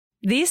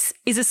This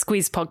is a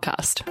Squiz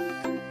podcast.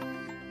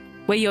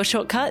 We're your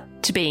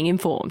shortcut to being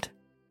informed.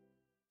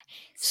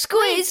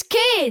 Squiz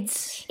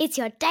Kids! It's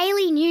your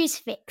daily news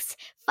fix.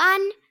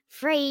 Fun,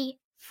 free,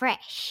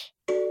 fresh.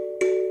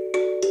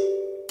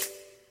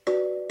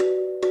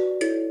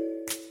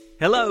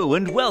 Hello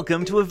and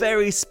welcome to a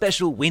very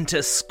special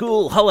winter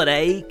school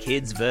holiday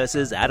Kids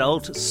versus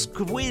Adult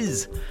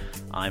Squiz.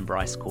 I'm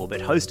Bryce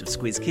Corbett, host of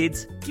Squiz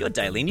Kids, your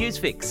daily news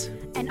fix.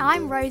 And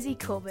I'm Rosie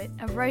Corbett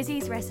of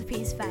Rosie's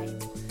Recipes fame.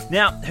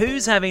 Now,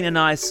 who's having a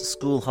nice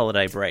school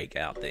holiday break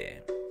out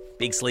there?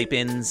 Big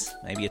sleep-ins,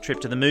 maybe a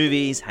trip to the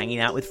movies, hanging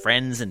out with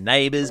friends and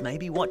neighbours,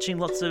 maybe watching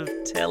lots of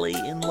telly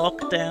in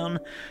lockdown.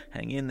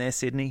 Hang in there,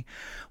 Sydney.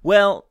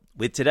 Well,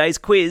 with today's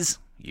quiz,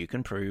 you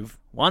can prove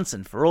once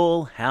and for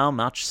all how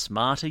much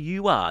smarter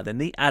you are than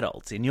the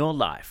adults in your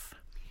life.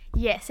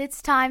 Yes,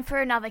 it's time for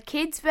another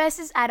Kids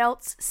versus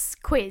Adults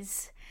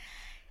quiz.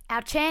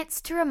 Our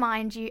chance to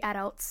remind you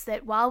adults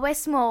that while we're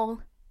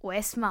small,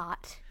 we're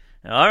smart.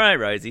 All right,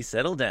 Rosie,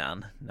 settle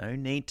down. No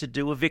need to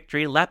do a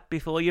victory lap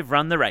before you've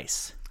run the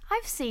race.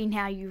 I've seen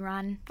how you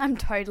run. I'm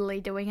totally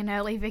doing an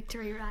early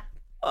victory lap.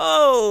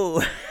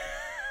 Oh!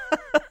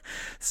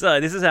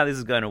 So this is how this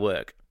is going to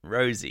work.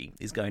 Rosie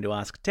is going to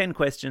ask 10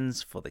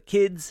 questions for the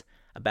kids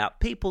about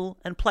people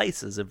and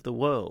places of the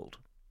world.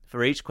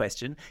 For each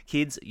question,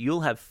 kids,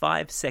 you'll have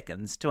 5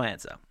 seconds to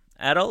answer.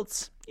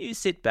 Adults, you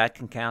sit back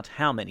and count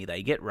how many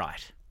they get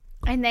right.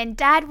 And then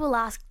Dad will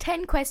ask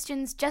 10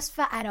 questions just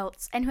for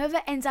adults, and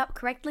whoever ends up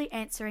correctly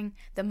answering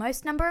the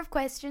most number of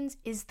questions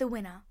is the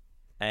winner.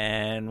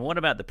 And what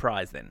about the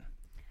prize then?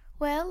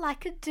 Well, I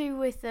could do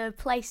with a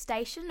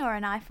PlayStation or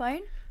an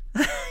iPhone.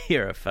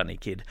 You're a funny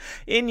kid.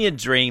 In your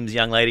dreams,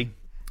 young lady.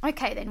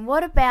 Okay then,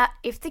 what about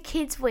if the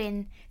kids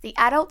win, the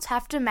adults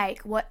have to make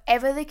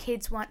whatever the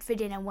kids want for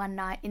dinner one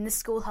night in the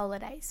school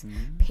holidays?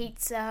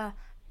 Pizza,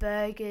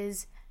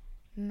 burgers,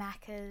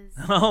 Maccas.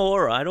 Oh, all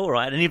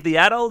right. And if the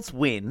adults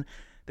win,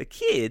 the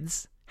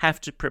kids have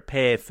to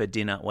prepare for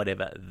dinner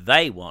whatever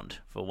they want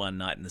for one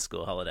night in the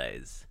school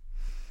holidays.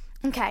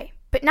 Okay,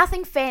 but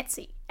nothing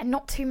fancy and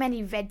not too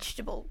many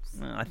vegetables.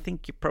 Well, I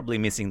think you're probably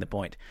missing the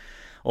point.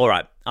 All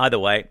right, either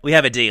way, we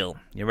have a deal.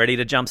 You ready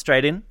to jump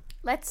straight in?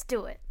 Let's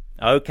do it.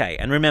 Okay,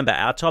 and remember,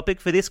 our topic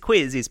for this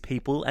quiz is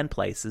people and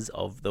places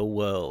of the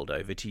world.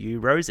 Over to you,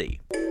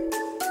 Rosie.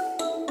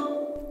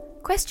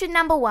 Question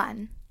number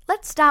 1.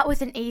 Let's start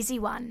with an easy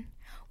one.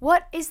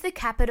 What is the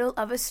capital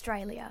of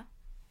Australia?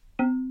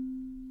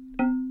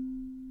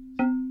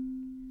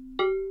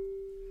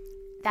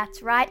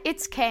 That's right,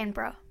 it's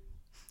Canberra.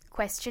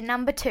 Question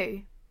number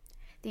 2.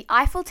 The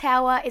Eiffel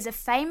Tower is a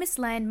famous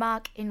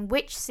landmark in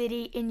which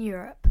city in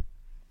Europe?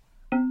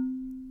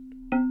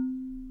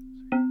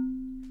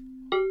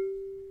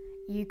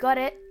 You got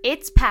it,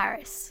 it's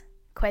Paris.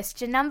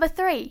 Question number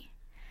 3.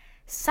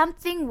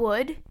 Something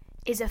Wood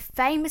is a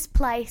famous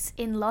place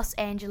in Los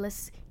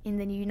Angeles in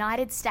the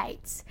United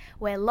States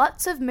where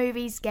lots of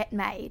movies get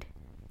made.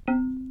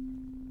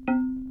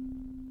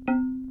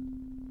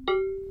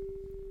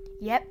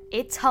 Yep,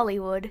 it's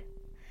Hollywood.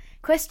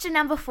 Question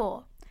number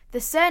 4. The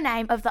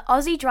surname of the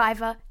Aussie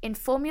driver in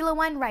Formula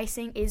 1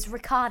 racing is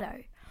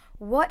Ricciardo.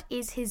 What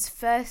is his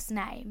first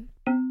name?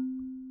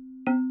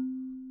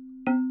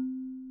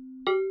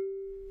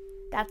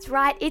 That's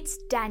right, it's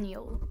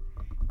Daniel.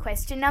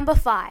 Question number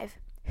 5.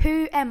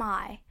 Who am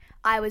I?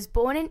 I was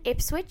born in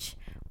Ipswich,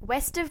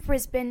 west of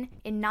Brisbane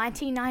in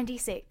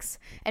 1996,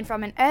 and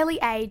from an early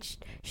age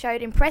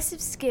showed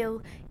impressive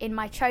skill in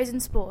my chosen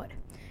sport.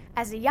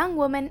 As a young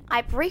woman,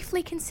 I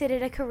briefly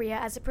considered a career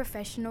as a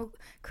professional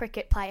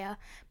cricket player,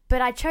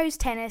 but I chose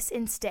tennis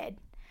instead.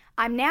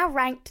 I'm now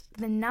ranked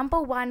the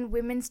number 1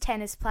 women's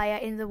tennis player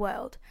in the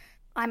world.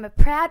 I'm a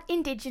proud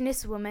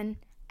Indigenous woman,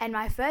 and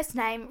my first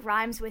name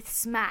rhymes with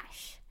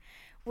smash,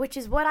 which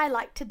is what I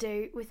like to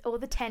do with all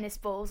the tennis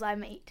balls I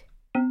meet.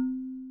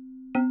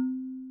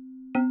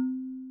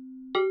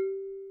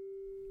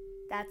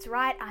 That's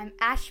right, I'm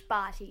Ash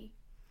Barty.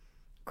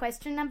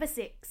 Question number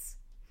 6.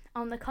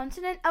 On the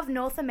continent of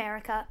North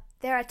America,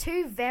 there are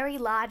 2 very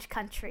large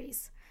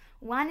countries.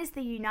 One is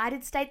the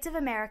United States of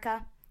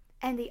America,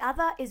 and the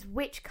other is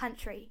which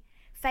country?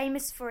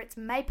 Famous for its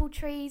maple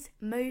trees,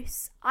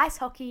 moose, ice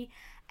hockey,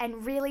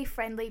 and really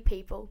friendly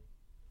people.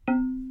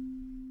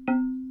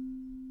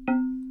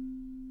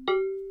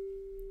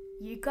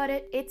 You got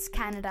it, it's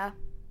Canada.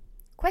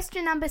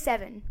 Question number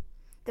 7.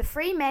 The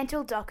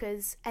Fremantle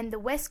Dockers and the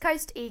West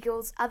Coast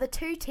Eagles are the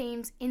 2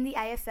 teams in the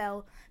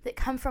AFL that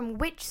come from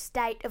which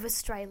state of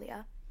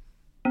Australia?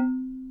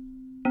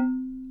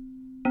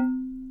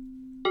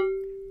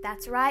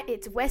 That's right,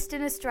 it's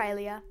Western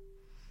Australia.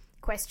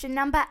 Question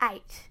number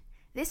 8.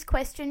 This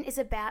question is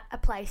about a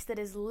place that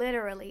is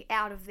literally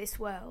out of this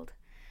world.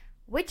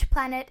 Which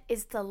planet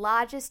is the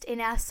largest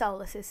in our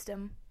solar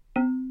system?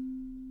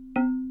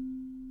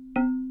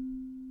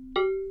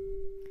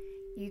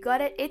 You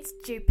got it, it's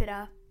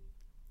Jupiter.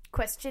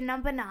 Question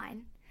number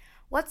 9.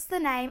 What's the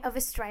name of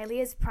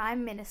Australia's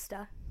Prime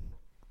Minister?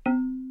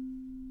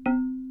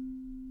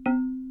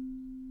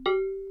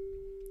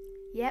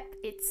 Yep,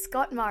 it's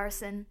Scott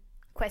Morrison.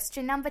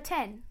 Question number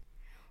 10.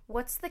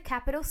 What's the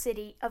capital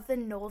city of the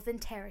Northern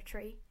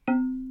Territory?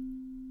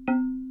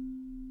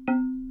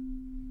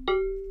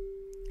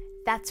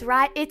 That's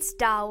right, it's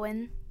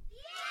Darwin.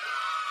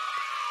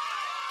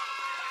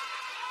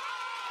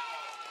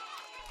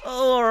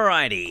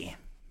 Alrighty.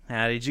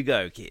 How did you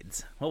go,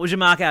 kids? What was your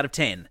mark out of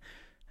 10?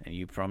 And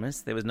you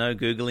promised there was no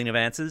Googling of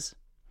answers?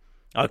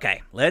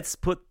 Okay, let's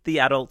put the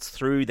adults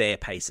through their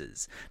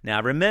paces.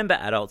 Now remember,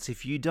 adults,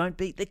 if you don't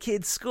beat the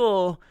kids'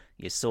 score,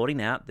 you're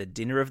sorting out the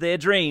dinner of their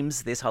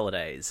dreams this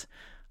holidays.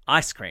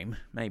 Ice cream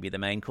may be the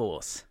main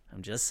course.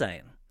 I'm just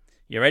saying.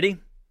 You ready?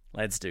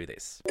 Let's do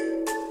this.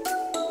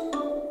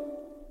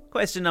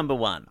 Question number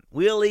 1.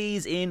 We'll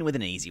ease in with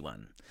an easy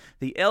one.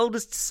 The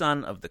eldest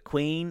son of the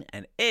Queen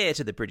and heir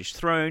to the British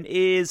throne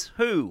is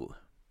who?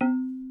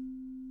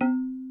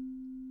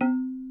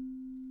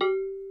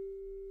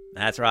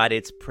 That's right,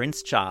 it's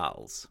Prince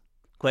Charles.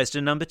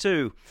 Question number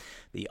 2.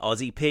 The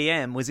Aussie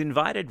PM was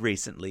invited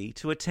recently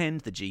to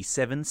attend the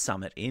G7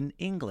 summit in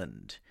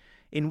England.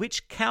 In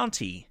which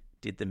county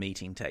did the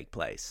meeting take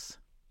place?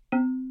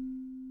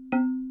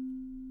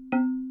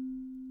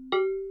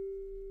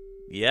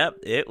 Yep,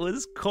 it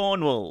was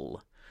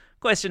Cornwall.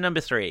 Question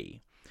number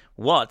 3.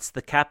 What's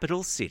the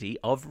capital city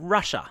of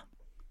Russia?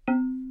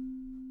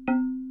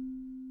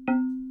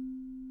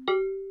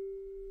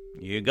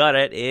 You got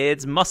it,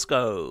 it's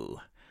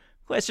Moscow.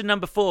 Question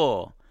number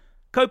 4.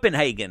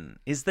 Copenhagen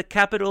is the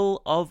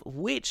capital of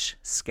which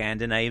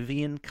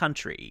Scandinavian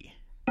country?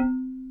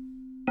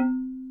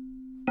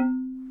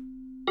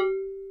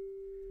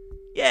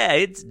 Yeah,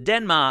 it's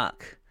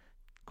Denmark.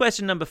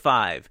 Question number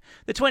 5.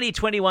 The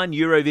 2021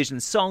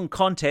 Eurovision Song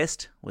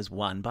Contest was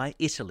won by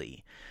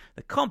Italy.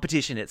 The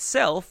competition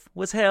itself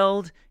was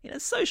held in a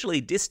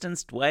socially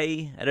distanced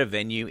way at a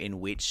venue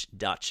in which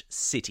Dutch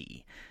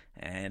city?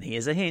 And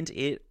here's a hint,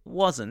 it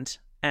wasn't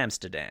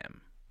Amsterdam.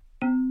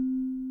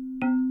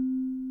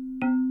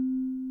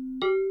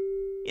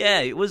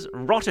 Yeah, it was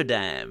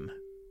Rotterdam.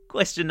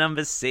 Question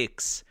number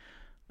 6.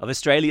 Of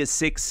Australia's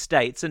 6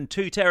 states and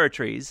 2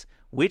 territories,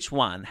 which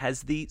one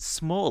has the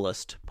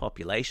smallest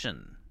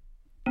population?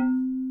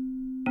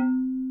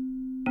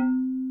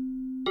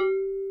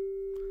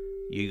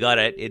 You got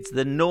it, it's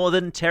the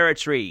Northern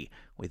Territory,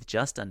 with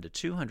just under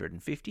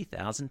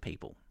 250,000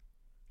 people.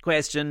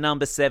 Question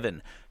number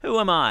 7. Who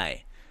am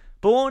I?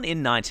 Born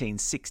in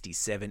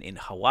 1967 in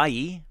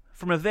Hawaii,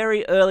 from a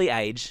very early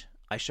age,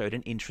 I showed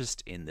an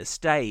interest in the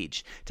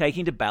stage,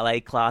 taking to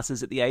ballet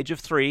classes at the age of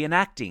 3 and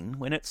acting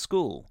when at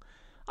school.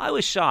 I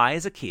was shy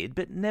as a kid,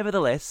 but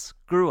nevertheless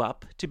grew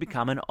up to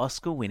become an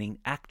Oscar-winning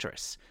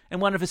actress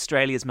and one of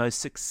Australia's most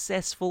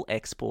successful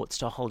exports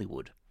to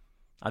Hollywood.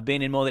 I've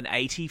been in more than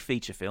 80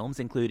 feature films,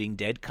 including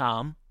Dead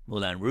Calm,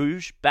 Moulin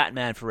Rouge,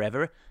 Batman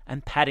Forever,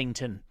 and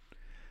Paddington.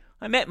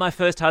 I met my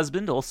first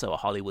husband, also a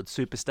Hollywood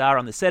superstar,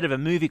 on the set of a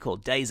movie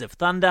called Days of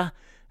Thunder,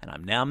 and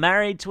I'm now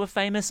married to a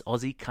famous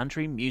Aussie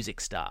country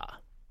music star.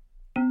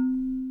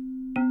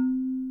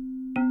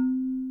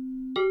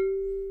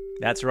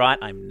 That's right,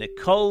 I'm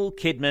Nicole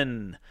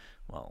Kidman.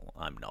 Well,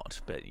 I'm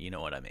not, but you know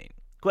what I mean.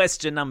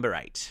 Question number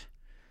 8.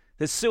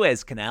 The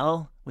Suez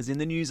Canal was in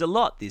the news a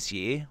lot this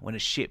year when a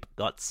ship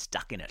got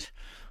stuck in it.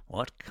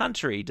 What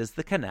country does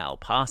the canal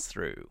pass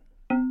through?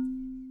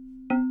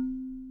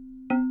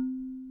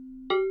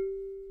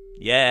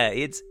 Yeah,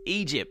 it's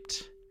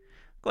Egypt.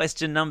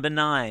 Question number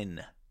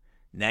 9.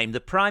 Name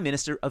the Prime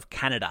Minister of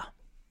Canada.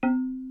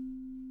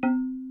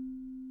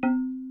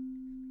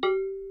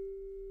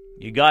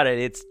 You got it,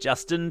 it's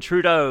Justin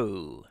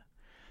Trudeau.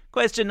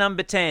 Question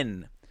number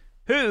 10.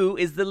 Who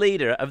is the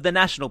leader of the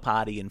National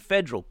Party in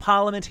federal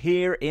parliament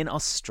here in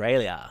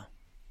Australia?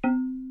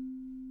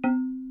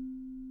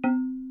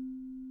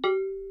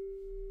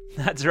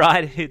 That's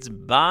right, it's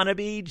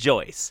Barnaby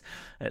Joyce.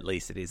 At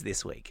least it is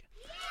this week.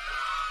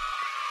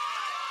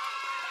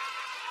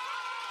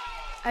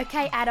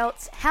 Okay,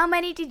 adults, how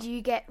many did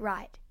you get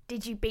right?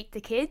 Did you beat the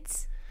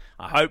kids?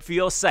 I hope for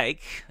your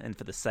sake, and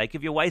for the sake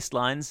of your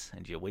waistlines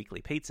and your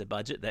weekly pizza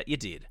budget, that you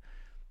did.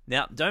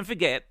 Now, don't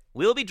forget,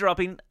 we'll be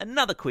dropping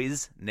another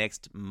quiz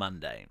next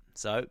Monday.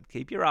 So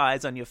keep your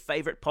eyes on your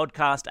favourite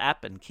podcast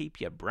app and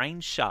keep your brain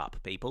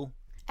sharp, people.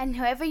 And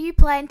however you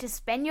plan to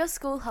spend your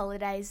school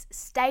holidays,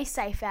 stay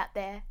safe out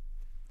there.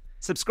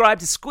 Subscribe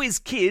to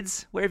Squiz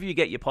Kids wherever you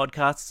get your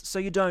podcasts so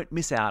you don't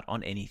miss out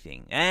on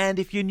anything. And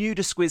if you're new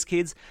to Squiz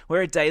Kids,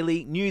 we're a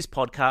daily news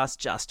podcast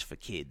just for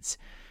kids.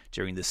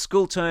 During the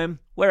school term,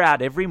 we're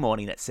out every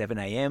morning at 7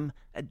 a.m,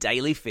 a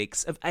daily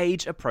fix of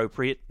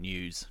age-appropriate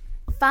news.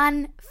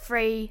 Fun,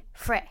 free,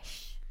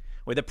 fresh.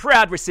 We're the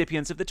proud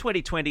recipients of the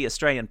 2020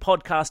 Australian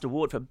Podcast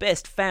Award for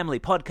Best Family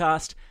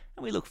Podcast,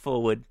 and we look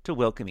forward to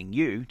welcoming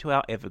you to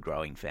our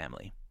ever-growing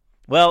family.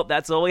 Well,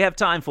 that's all we have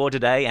time for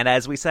today, and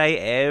as we say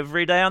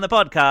every day on the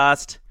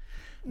podcast,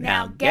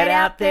 now get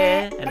out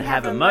there and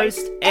have a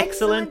most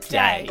excellent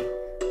day.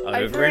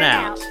 Over and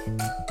out.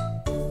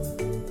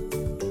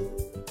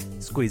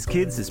 Squiz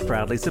Kids is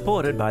proudly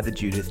supported by the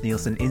Judith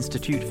Neilson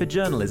Institute for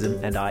Journalism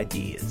and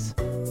Ideas.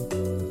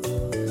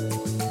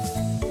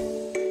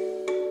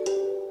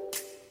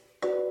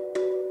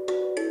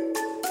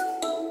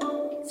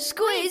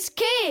 Squiz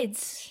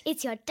Kids!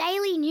 It's your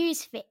daily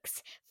news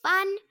fix.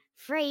 Fun,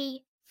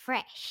 free,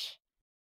 fresh.